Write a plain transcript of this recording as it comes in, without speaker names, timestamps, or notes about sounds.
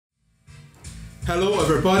Hello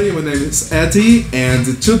everybody, my name is Eddie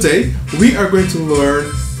and today we are going to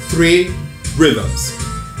learn 3 rhythms.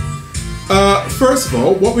 First of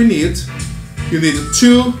all, what we need, you need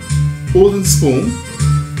 2 wooden spoons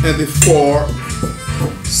and the 4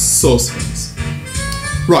 saucepans.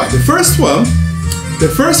 Right, the first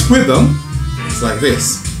rhythm is like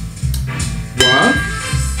this. 1,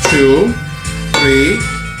 2, 3,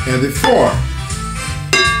 and the 4.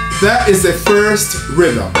 That is the first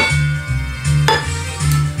rhythm.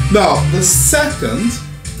 Now, the second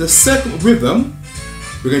rhythm,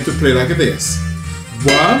 we're going to play like this.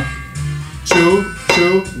 1, 2,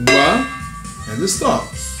 2, 1, and stop.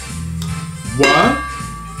 1,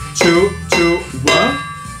 2, 2, 1,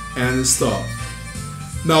 and stop.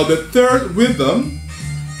 Now, the third rhythm,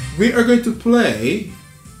 we are going to play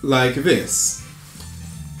like this.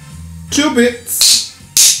 2 beats.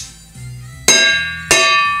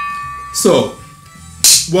 So,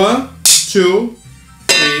 1, 2,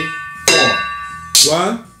 3, 4.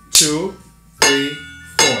 1, 2, 3,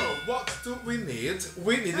 4. What do we need?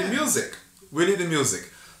 We need the music. We need the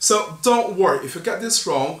music. So don't worry, if you get this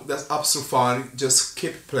wrong, that's absolutely fine. Just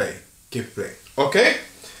keep playing. Keep playing. Okay?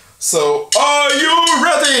 So, are you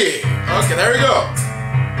ready? Okay, there we go.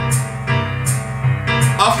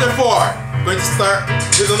 After 4, we're going to start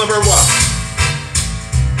with the number 1.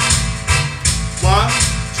 1,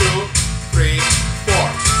 2, 3,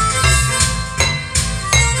 4.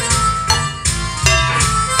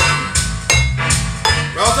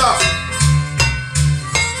 Well done.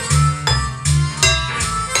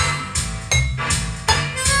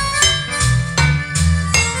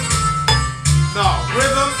 Now,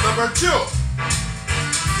 rhythm number 2.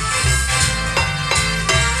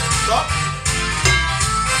 Stop.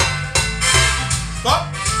 Stop.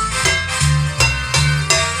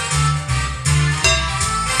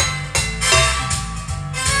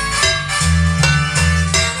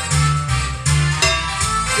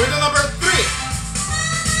 Rhythm number 3.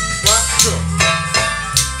 1, 2.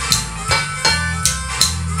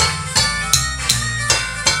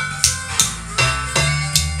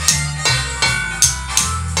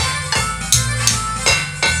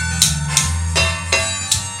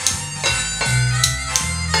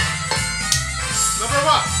 Number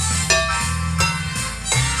 1.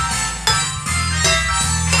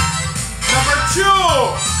 Number 2.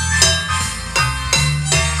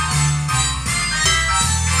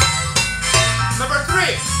 Number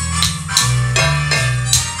 3.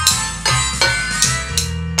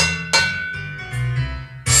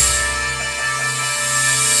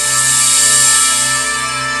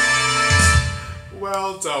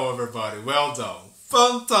 Well done, everybody. Well done.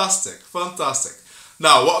 Fantastic. Fantastic.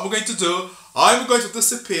 Now, what I'm going to do, I'm going to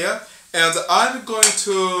disappear and I'm going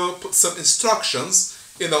to put some instructions,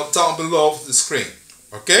 down below the screen.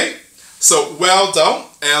 Okay? So, well done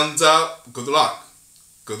and good luck.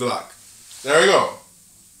 Good luck. There we go.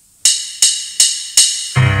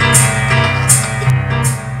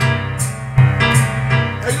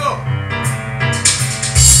 There you go.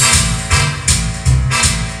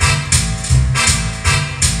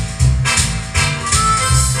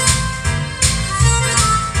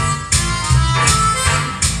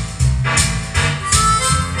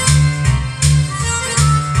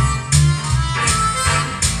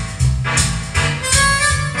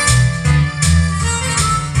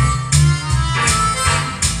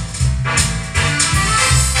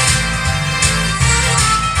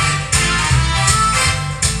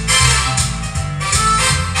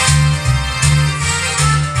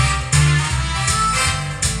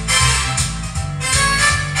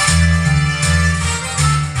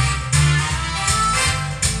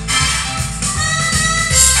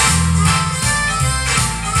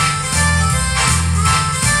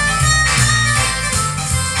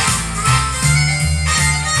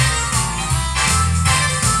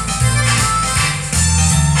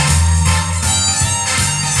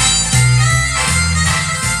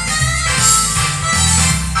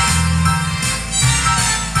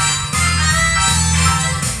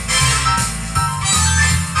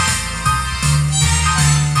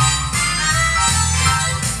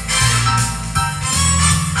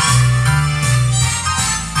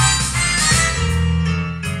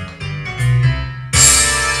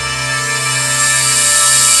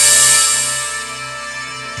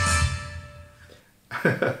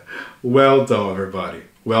 Well done, everybody.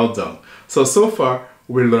 Well done. So far,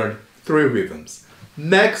 we learned 3 rhythms.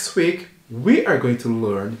 Next week, we are going to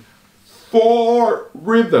learn 4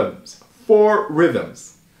 rhythms. 4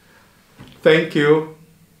 rhythms. Thank you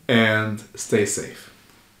and stay safe.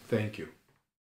 Thank you.